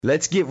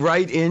Let's get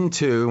right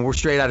into, and we're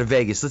straight out of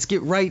Vegas, let's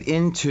get right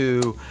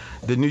into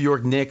the New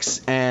York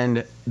Knicks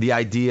and the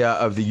idea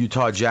of the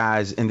Utah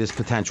Jazz in this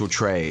potential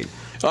trade.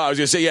 I was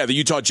going to say, yeah, the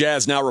Utah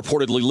Jazz now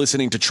reportedly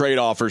listening to trade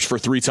offers for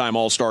three-time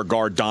All-Star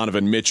guard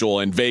Donovan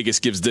Mitchell, and Vegas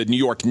gives the New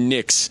York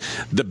Knicks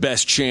the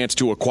best chance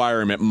to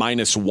acquire him at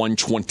minus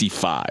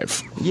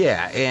 125.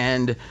 Yeah,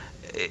 and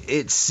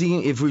it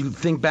seems, if we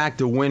think back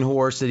to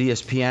Windhorst at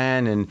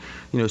ESPN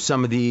and,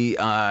 some of the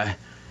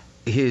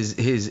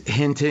his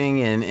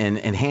hinting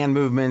and hand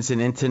movements and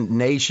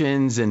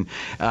intonations, and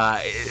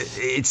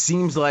it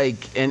seems like,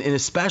 and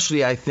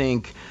especially I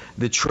think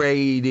the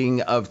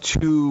trading of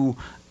two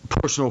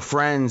personal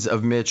friends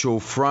of Mitchell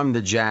from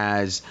the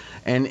Jazz,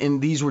 and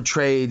these were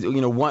trades,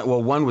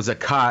 one was a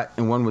cut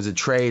and one was a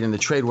trade, and the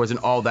trade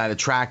wasn't all that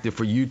attractive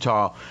for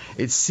Utah.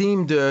 It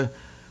seemed to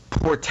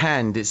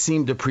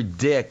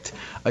predict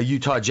a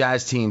Utah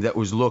Jazz team that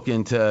was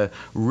looking to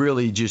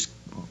really just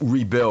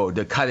rebuild,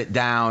 to cut it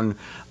down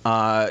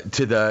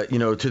to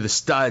the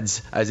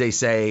studs, as they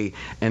say,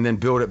 and then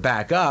build it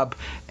back up.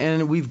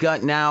 And we've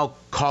got now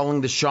calling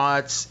the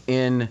shots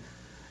in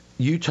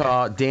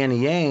Utah,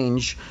 Danny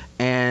Ainge,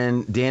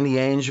 and Danny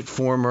Ainge,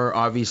 former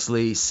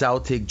obviously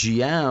Celtic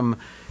GM,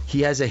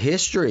 he has a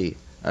history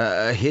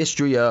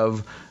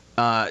of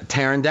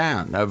tearing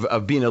down,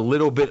 of being a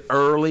little bit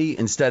early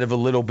instead of a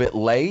little bit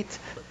late.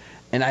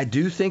 And I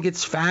do think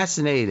it's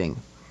fascinating.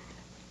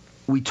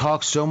 We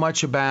talk so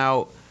much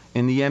about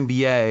in the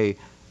NBA,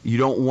 you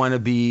don't want to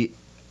be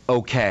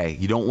okay.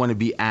 You don't want to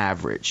be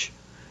average.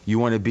 You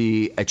want to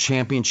be a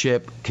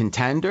championship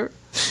contender,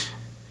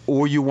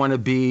 or you want to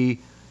be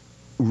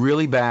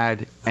really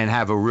bad and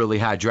have a really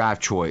high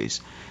draft choice.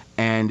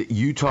 And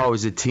Utah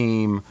is a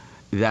team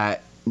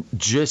that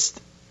just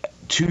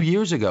 2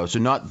 years ago, so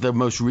not the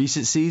most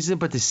recent season,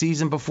 but the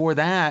season before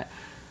that,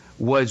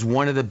 was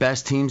one of the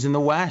best teams in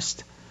the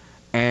West.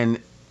 And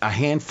a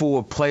handful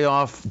of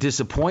playoff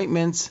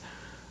disappointments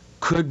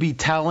could be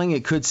telling.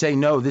 It could say,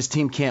 no, this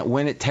team can't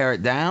win it, tear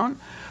it down.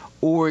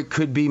 Or it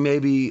could be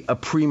maybe a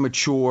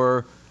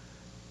premature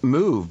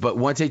move. But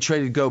once they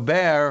traded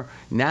Gobert,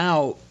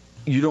 now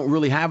you don't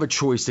really have a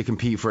choice to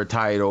compete for a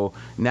title.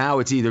 Now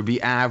it's either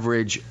be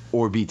average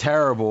or be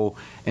terrible.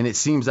 And it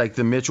seems like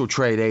the Mitchell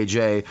trade,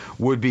 AJ,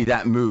 would be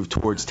that move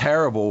towards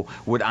terrible.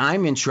 What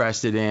I'm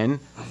interested in,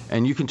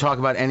 and you can talk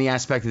about any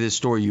aspect of this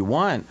story you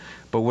want,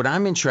 but what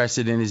I'm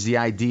interested in is the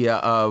idea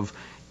of,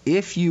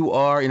 if you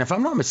are, and if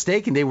I'm not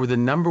mistaken, they were the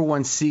number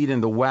one seed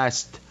in the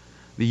West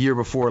the year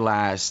before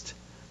last.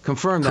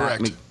 Confirm that.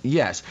 Correct.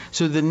 Yes.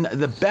 So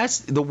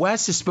the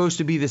West is supposed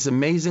to be this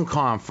amazing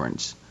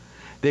conference.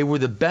 They were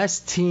the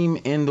best team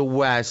in the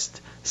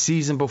West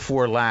season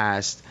before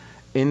last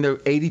in the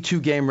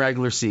 82-game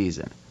regular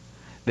season.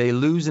 They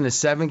lose in a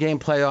 7-game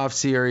playoff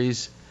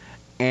series,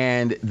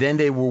 and then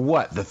they were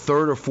what, the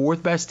third or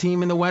fourth best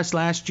team in the West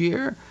last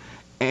year,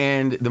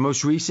 and the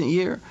most recent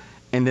year,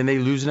 and then they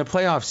lose in a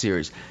playoff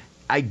series.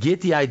 I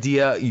get the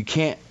idea you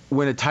can't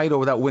win a title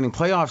without winning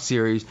playoff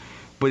series,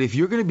 but if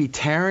you're going to be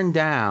tearing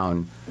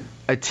down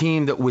a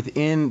team that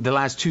within the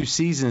last two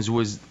seasons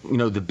was,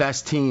 the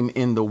best team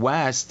in the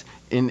West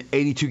in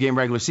 82-game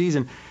regular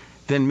season,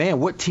 then, man,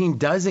 what team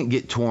doesn't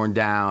get torn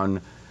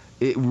down?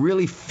 It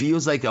really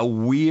feels like a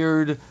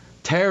weird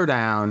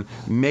teardown.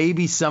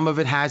 Maybe some of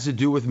it has to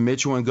do with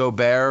Mitchell and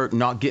Gobert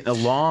not getting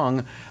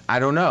along. I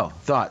don't know.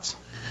 Thoughts?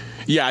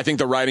 Yeah, I think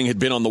the writing had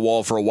been on the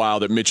wall for a while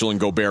that Mitchell and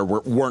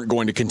Gobert weren't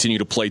going to continue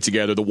to play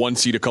together. The 1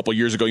 seed a couple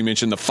years ago, you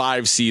mentioned the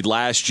 5 seed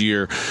last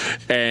year.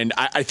 And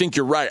I think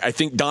you're right. I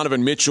think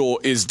Donovan Mitchell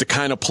is the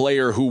kind of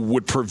player who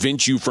would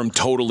prevent you from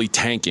totally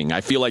tanking.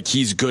 I feel like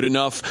he's good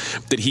enough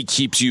that he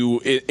keeps you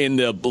in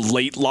the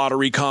late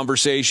lottery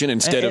conversation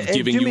instead of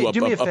giving you a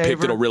pick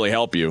that'll really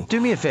help you.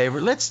 Do me a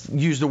favor. Let's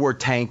use the word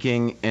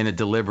tanking in a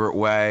deliberate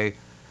way.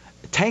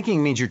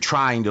 Tanking means you're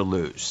trying to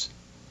lose.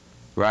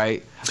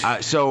 Right?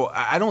 So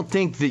I don't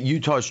think that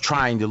Utah's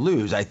trying to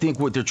lose. I think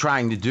what they're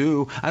trying to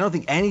do, I don't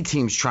think any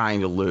team's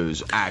trying to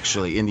lose,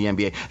 actually, in the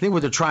NBA. I think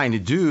what they're trying to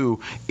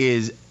do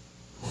is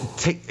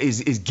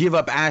give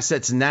up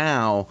assets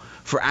now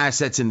for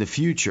assets in the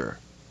future.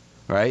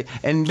 Right?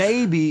 And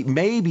maybe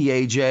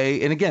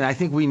AJ, and again, I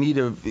think we need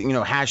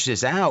to hash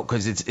this out,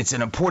 because it's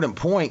an important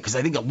point, because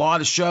I think a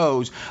lot of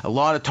shows, a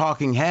lot of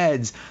talking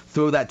heads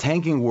throw that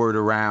tanking word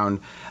around.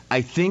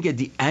 I think at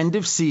the end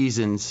of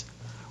seasons,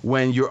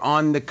 when you're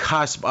on the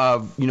cusp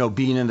of,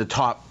 being in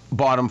the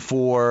bottom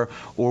 4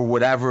 or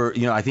whatever,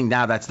 I think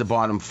now that's the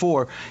bottom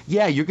 4.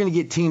 Yeah, you're going to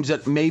get teams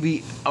that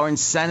maybe are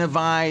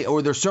incentivized,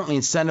 or they're certainly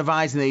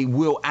incentivized, and they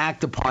will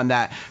act upon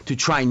that to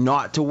try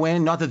not to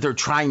win. Not that they're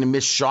trying to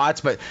miss shots,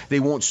 but they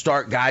won't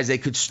start guys they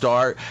could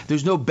start.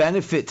 There's no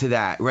benefit to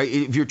that, right?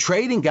 If you're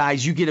trading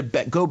guys, you get a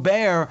bet.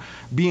 Gobert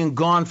being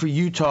gone for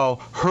Utah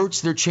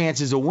hurts their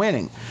chances of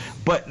winning.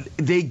 But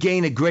they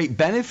gain a great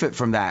benefit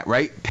from that,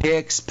 right?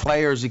 Picks,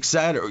 players, et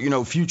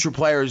cetera, future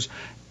players,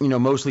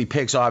 mostly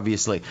picks,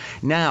 obviously.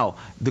 Now,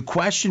 the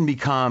question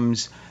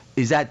becomes,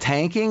 is that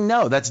tanking?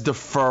 No, that's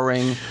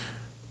deferring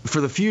for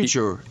the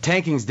future.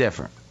 Tanking's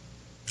different.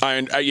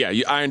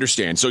 I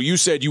understand. So you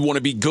said you want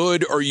to be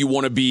good or you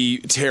want to be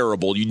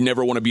terrible. You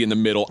never want to be in the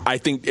middle. I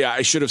think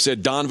I should have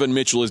said Donovan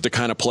Mitchell is the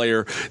kind of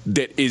player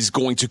that is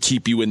going to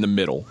keep you in the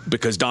middle,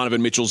 because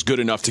Donovan Mitchell's good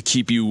enough to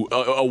keep you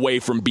away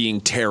from being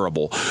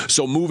terrible.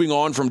 So moving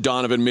on from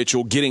Donovan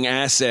Mitchell, getting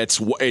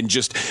assets and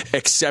just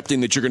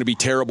accepting that you're going to be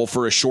terrible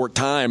for a short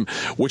time,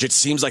 which it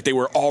seems like they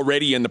were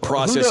already in the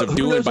process of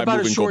doing by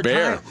moving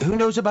Gobert. Who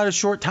knows about a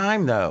short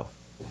time, though?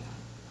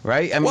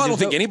 Right? I don't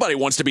think anybody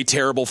wants to be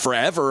terrible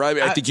forever.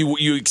 I think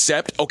you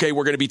accept, okay,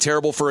 we're going to be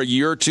terrible for a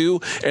year or two,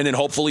 and then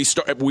hopefully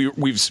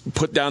we've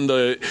put down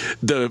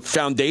the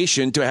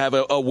foundation to have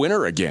a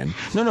winner again.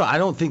 No, I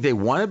don't think they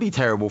want to be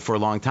terrible for a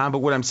long time. But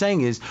what I'm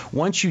saying is,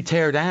 once you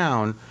tear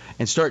down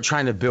and start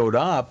trying to build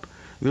up,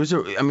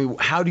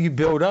 how do you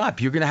build up?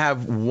 You're going to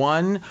have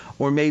one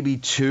or maybe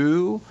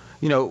two.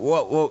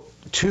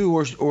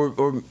 Two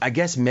or I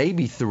guess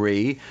maybe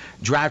three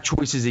draft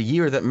choices a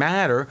year that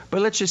matter,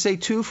 but let's just say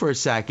two for a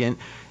second.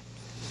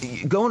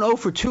 Going 0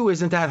 for 2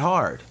 isn't that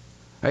hard,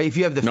 right? If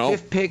you have the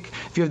fifth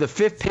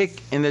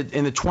pick and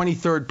the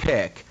 23rd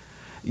pick,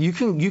 you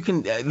can.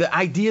 The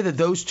idea that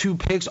those two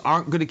picks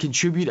aren't going to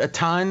contribute a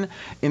ton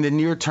in the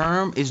near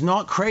term is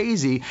not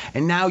crazy,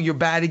 and now you're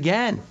bad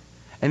again.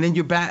 And then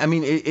you're back.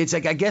 It's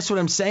like, I guess what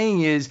I'm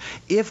saying is,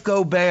 if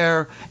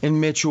Gobert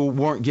and Mitchell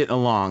weren't getting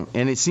along,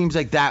 and it seems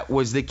like that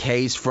was the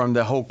case from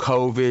the whole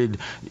COVID,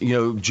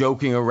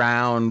 joking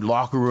around,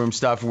 locker room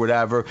stuff or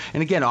whatever.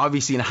 And again,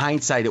 obviously in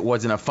hindsight, it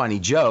wasn't a funny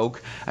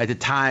joke. At the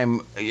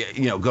time,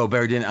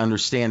 Gobert didn't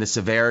understand the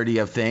severity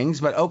of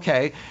things. But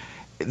okay,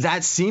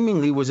 that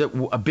seemingly was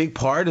a big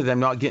part of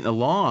them not getting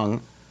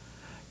along.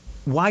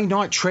 Why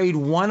not trade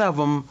one of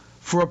them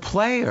for a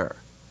player?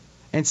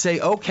 And say,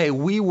 okay,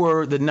 we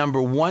were the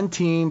number 1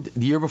 team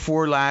the year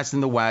before last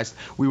in the West.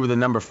 We were the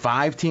number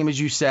 5 team, as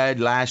you said,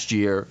 last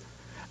year.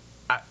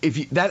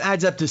 That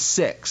adds up to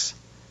 6.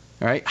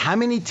 All right. How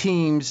many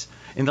teams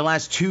in the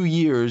last 2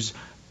 years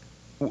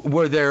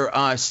where their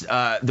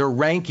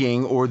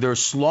ranking or their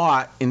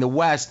slot in the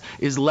West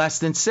is less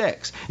than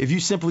 6? If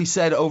you simply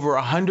said over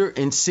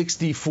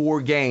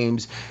 164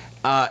 games.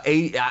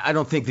 I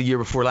don't think the year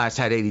before last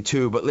had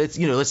 82, but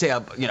let's say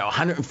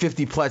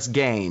 150 plus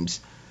games.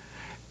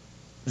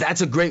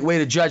 That's a great way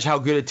to judge how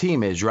good a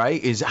team is,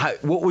 right?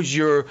 What was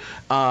your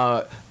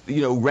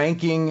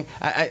ranking?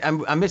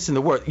 I'm missing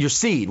the word. Your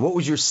seed. What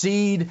was your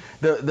seed?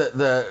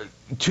 The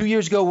 2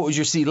 years ago, what was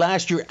your seed?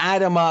 Last year,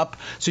 add them up.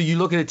 So you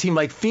look at a team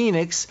like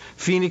Phoenix.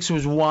 Phoenix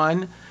was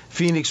 1.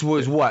 Phoenix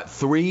was what,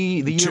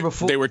 3 the year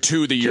before? They were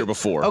 2 the year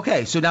before.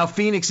 Okay, so now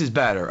Phoenix is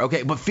better.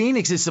 Okay, but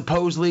Phoenix is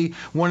supposedly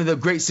one of the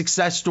great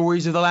success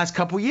stories of the last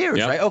couple of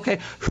years, right? Okay,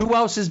 who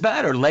else is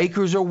better?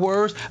 Lakers are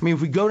worse? If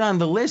we go down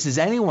the list, is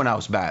anyone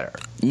else better?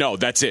 No,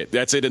 that's it.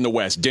 That's it in the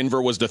West.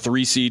 Denver was the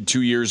 3 seed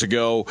 2 years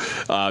ago.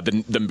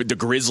 The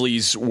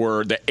Grizzlies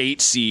were the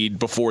 8 seed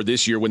before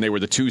this year when they were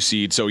the 2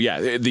 seed. So yeah,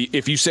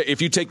 if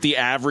you take the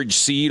average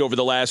seed over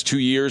the last 2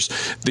 years,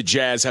 the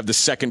Jazz have the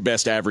second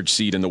best average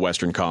seed in the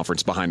Western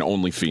Conference behind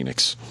only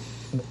Phoenix.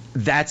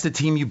 That's the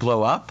team you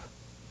blow up?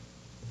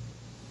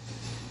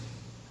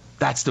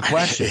 That's the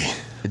question.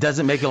 It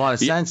doesn't make a lot of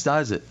sense,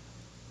 does it?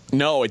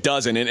 No, it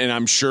doesn't, and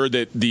I'm sure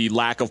that the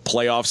lack of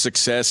playoff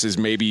success is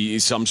maybe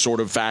some sort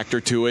of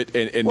factor to it,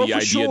 and the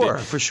idea that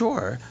for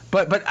sure.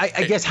 But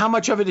I guess how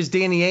much of it is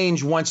Danny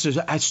Ainge wants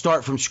to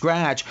start from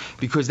scratch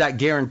because that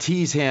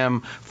guarantees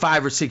him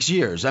 5 or 6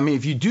 years?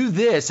 If you do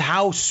this,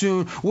 how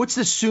soon? What's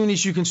the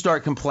soonest you can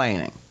start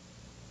complaining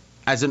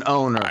as an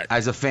owner,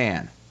 as a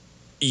fan?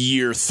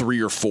 Year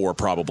 3 or 4,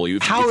 probably.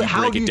 How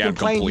do you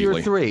complain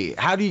year 3?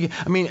 How do you?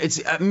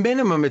 It's at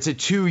minimum. It's a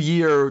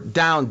 2-year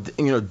down,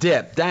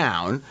 dip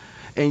down.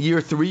 And year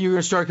 3, you're going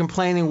to start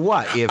complaining.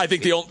 What? I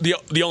think the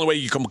only way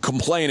you can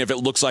complain if it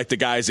looks like the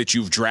guys that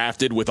you've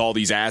drafted with all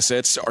these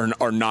assets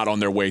are not on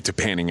their way to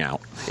panning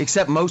out.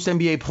 Except most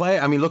NBA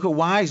players. Look at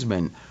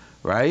Wiseman.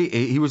 Right?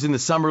 He was in the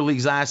summer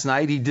leagues last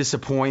night. He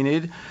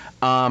disappointed.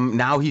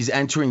 Now he's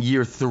entering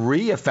year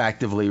 3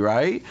 effectively,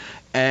 right?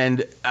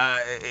 And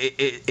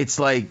it's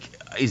like,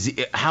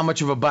 how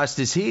much of a bust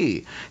is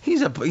he? He's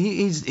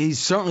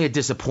certainly a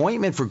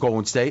disappointment for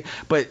Golden State,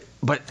 but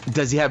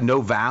does he have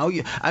no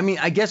value?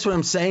 I guess what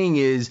I'm saying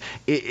is,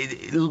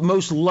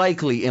 most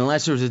likely,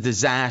 unless there's a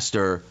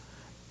disaster,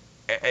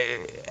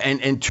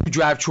 and 2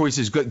 draft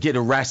choices get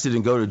arrested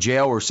and go to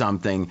jail or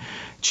something,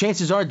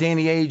 chances are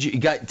Danny Ainge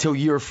got till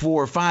year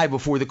 4 or 5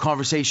 before the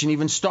conversation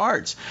even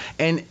starts,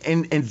 and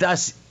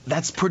thus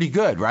that's pretty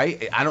good,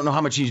 right? I don't know how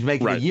much he's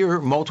making a year,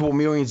 multiple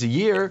millions a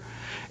year,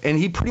 and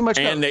he pretty much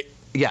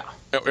yeah.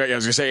 I was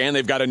going to say, and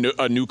they've got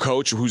a new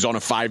coach who's on a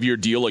 5-year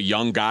deal, a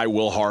young guy,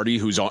 Will Hardy,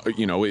 who's on,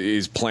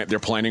 they're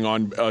planning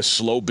on a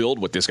slow build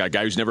with this guy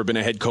who's never been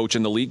a head coach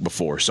in the league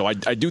before. So I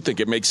do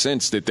think it makes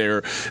sense that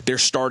they're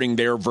starting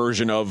their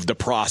version of the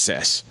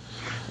process.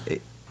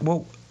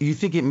 Well, you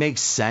think it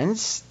makes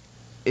sense?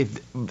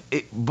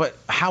 But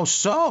how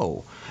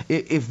so?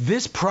 If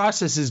this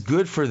process is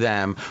good for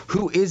them,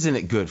 who isn't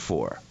it good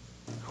for?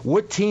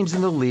 What teams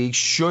in the league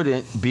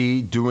shouldn't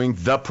be doing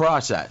the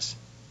process?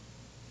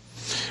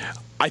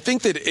 I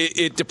think that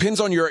it depends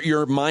on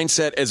your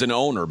mindset as an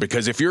owner,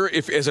 because if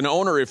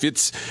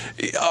it's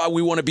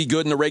we want to be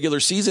good in the regular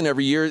season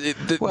every year,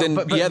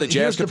 the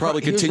Jazz could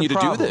probably continue to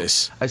do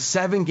this. A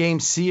 7-game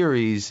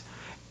series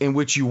in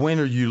which you win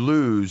or you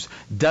lose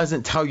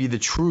doesn't tell you the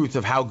truth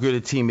of how good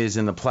a team is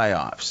in the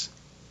playoffs.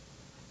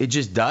 It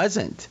just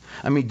doesn't.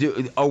 I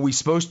mean, are we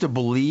supposed to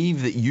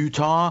believe that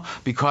Utah,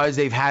 because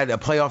they've had a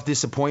playoff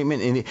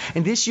disappointment,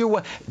 and this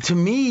year, to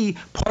me,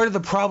 part of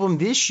the problem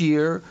this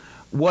year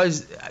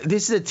was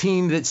this is a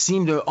team that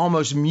seemed to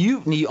almost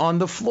mutiny on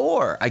the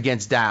floor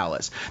against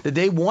Dallas, that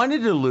they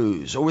wanted to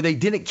lose or they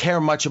didn't care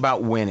much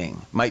about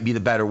winning, might be the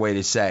better way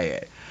to say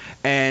it.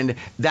 And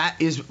that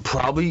is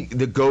probably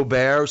the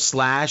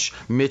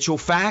Gobert/Mitchell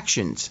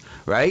factions,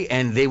 right?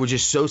 And they were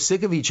just so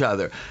sick of each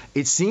other.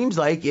 It seems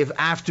like if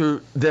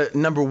after the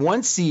number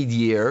 1 seed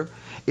year,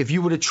 if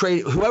you were to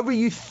trade whoever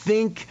you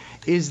think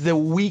is the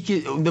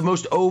weakest, the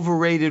most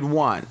overrated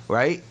one,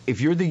 right?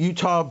 If you're the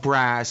Utah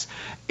Brass,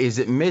 is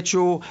it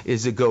Mitchell?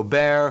 Is it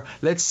Gobert?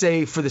 Let's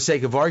say, for the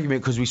sake of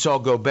argument, because we saw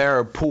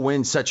Gobert pull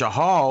in such a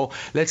haul,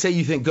 let's say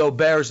you think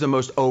Gobert is the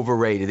most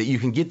overrated, that you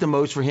can get the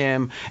most for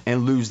him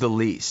and lose the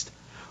least.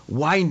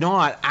 Why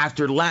not,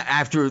 after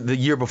the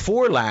year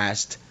before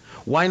last,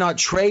 why not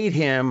trade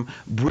him,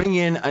 bring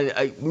in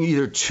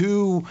either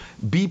 2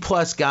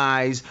 B-plus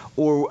guys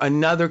or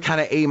another kind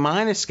of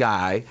A-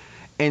 guy,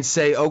 and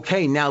say,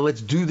 okay, now let's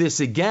do this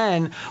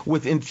again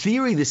with, in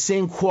theory, the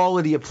same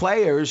quality of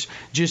players,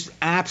 just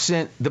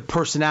absent the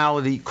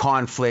personality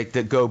conflict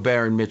that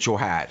Gobert and Mitchell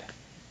had?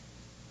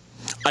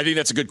 I think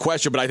that's a good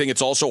question, but I think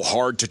it's also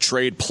hard to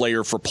trade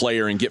player for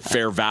player and get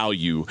fair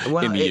value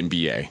in the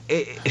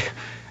NBA.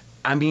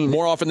 I mean,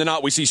 more often than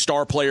not, we see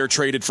star player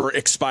traded for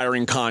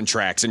expiring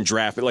contracts and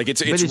draft. Like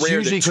it's rare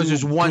that 2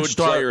 good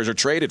players are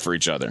traded for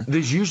each other.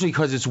 There's usually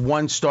because it's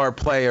one star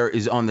player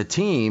is on the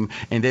team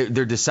and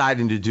they're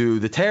deciding to do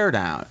the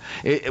teardown.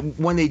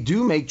 When they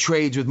do make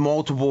trades with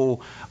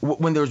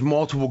when there's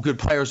multiple good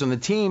players on the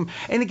team,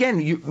 and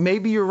again,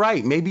 maybe you're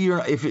right. Maybe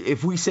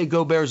if we say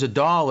Gobert's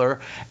 $1,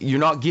 you're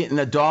not getting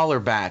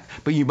 $1 back,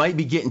 but you might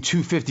be getting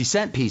 2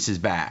 50-cent pieces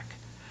back.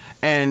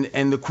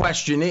 And the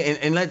question is,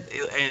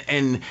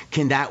 and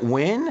can that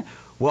win?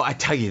 Well, I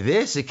tell you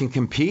this, it can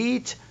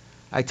compete.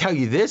 I tell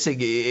you this,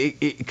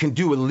 it can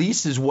do at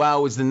least as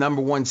well as the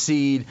number 1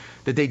 seed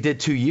that they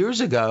did 2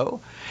 years ago.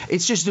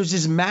 It's just there's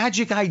this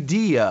magic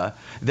idea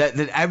that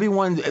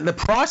the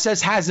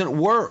process hasn't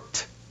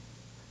worked.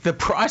 The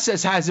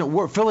process hasn't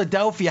worked.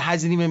 Philadelphia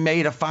hasn't even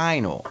made a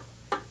final.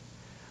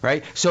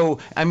 Right? So,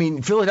 I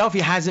mean,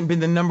 Philadelphia hasn't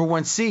been the number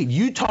 1 seed.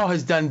 Utah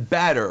has done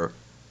better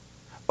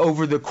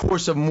over the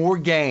course of more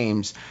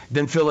games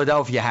than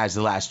Philadelphia has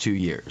the last 2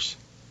 years.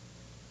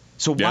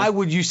 So why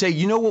would you say,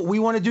 you know what we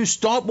want to do?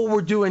 Stop what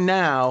we're doing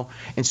now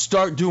and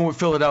start doing what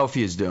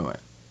Philadelphia is doing.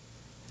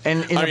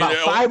 And in about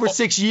 5 or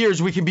 6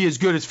 years, we can be as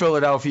good as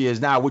Philadelphia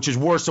is now, which is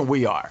worse than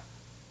we are.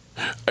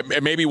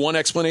 Maybe one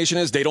explanation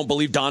is they don't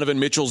believe Donovan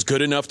Mitchell's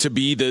good enough to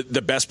be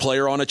the best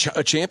player on a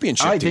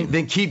championship team. All right,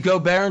 then keep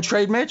Gobert and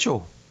trade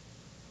Mitchell.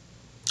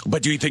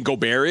 But do you think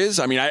Gobert is?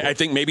 I mean, I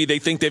think maybe they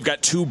think they've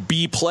got 2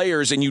 B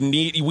players, and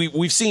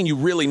we've seen you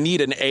really need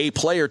an A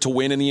player to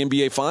win in the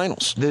NBA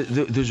Finals.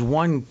 There's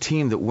one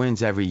team that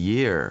wins every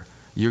year.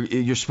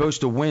 You're supposed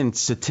to win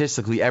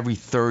statistically every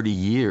 30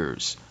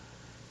 years.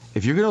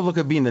 If you're going to look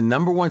at being the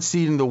number 1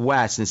 seed in the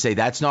West and say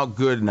that's not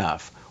good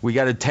enough, we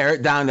got to tear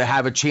it down to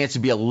have a chance to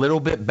be a little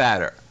bit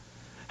better.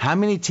 How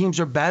many teams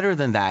are better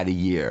than that a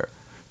year?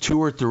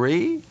 2 or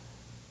 3?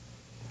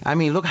 I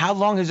mean, look, how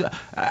long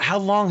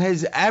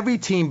has every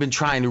team been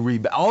trying to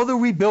rebuild? All the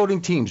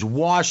rebuilding teams,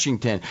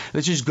 Washington,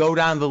 let's just go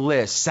down the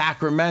list,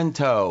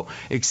 Sacramento,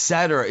 et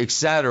cetera, et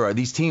cetera.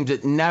 These teams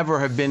that never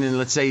have been in,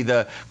 let's say,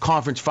 the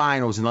conference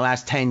finals in the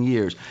last 10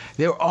 years.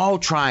 They're all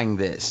trying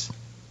this.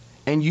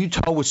 And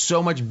Utah was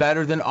so much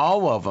better than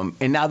all of them.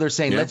 And now they're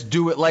saying, let's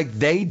do it like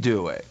they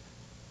do it.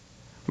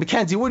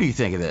 Mackenzie, what do you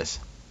think of this?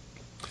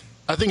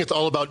 I think it's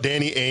all about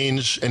Danny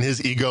Ainge and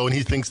his ego, and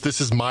he thinks this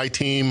is my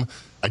team.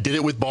 I did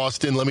it with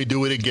Boston. Let me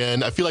do it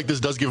again. I feel like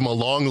this does give him a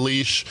long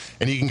leash,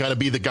 and he can kind of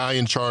be the guy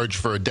in charge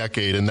for a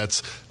decade, and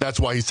that's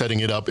why he's setting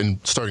it up and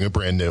starting it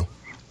brand new.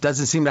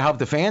 Doesn't seem to help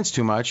the fans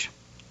too much.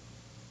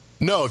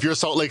 No, if you're a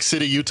Salt Lake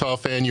City, Utah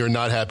fan, you're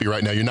not happy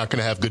right now. You're not going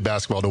to have good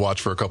basketball to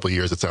watch for a couple of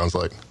years, it sounds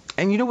like.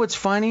 And you know what's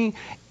funny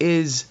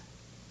is,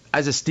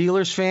 as a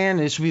Steelers fan,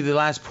 this will be the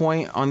last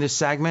point on this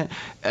segment,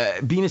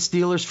 being a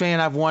Steelers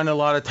fan, I've won a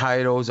lot of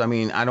titles. I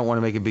mean, I don't want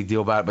to make a big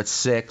deal about it, but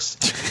 6.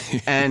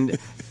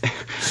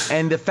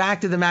 And the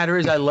fact of the matter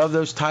is I love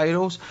those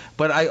titles,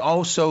 but I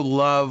also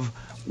love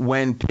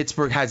when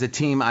Pittsburgh has a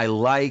team I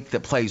like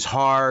that plays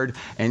hard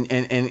and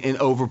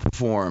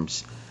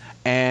overperforms.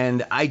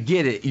 And I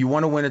get it. You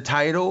want to win a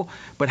title,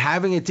 but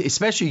having it,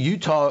 especially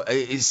Utah,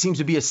 it seems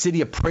to be a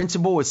city of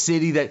principle, a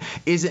city that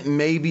isn't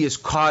maybe as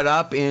caught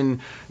up in,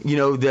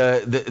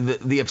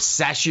 the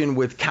obsession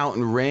with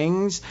counting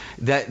rings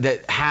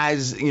that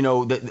has,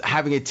 that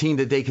having a team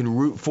that they can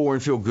root for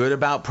and feel good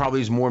about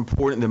probably is more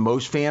important than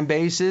most fan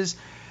bases.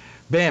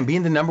 Bam,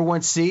 being the number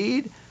 1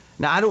 seed.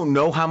 Now, I don't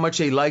know how much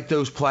they like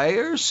those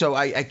players, so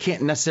I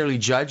can't necessarily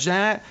judge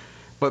that.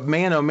 But,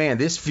 man, oh, man,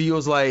 this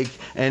feels like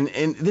 – and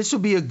this will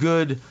be a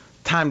good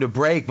time to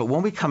break. But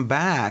when we come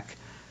back,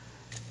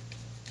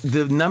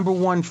 the number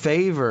one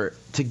favorite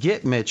to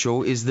get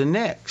Mitchell is the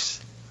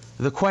Knicks.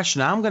 The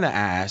question I'm going to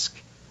ask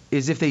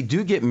is if they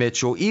do get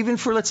Mitchell, even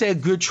for, let's say, a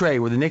good trade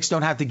where the Knicks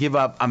don't have to give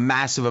up a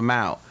massive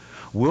amount,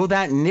 will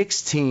that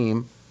Knicks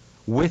team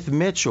with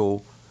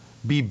Mitchell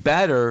be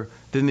better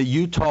than the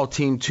Utah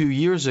team 2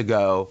 years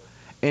ago?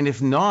 And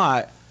if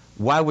not,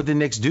 why would the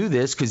Knicks do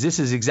this? Because this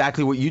is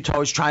exactly what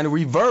Utah is trying to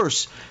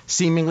reverse,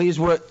 seemingly is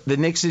what the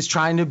Knicks is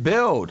trying to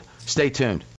build. Stay tuned.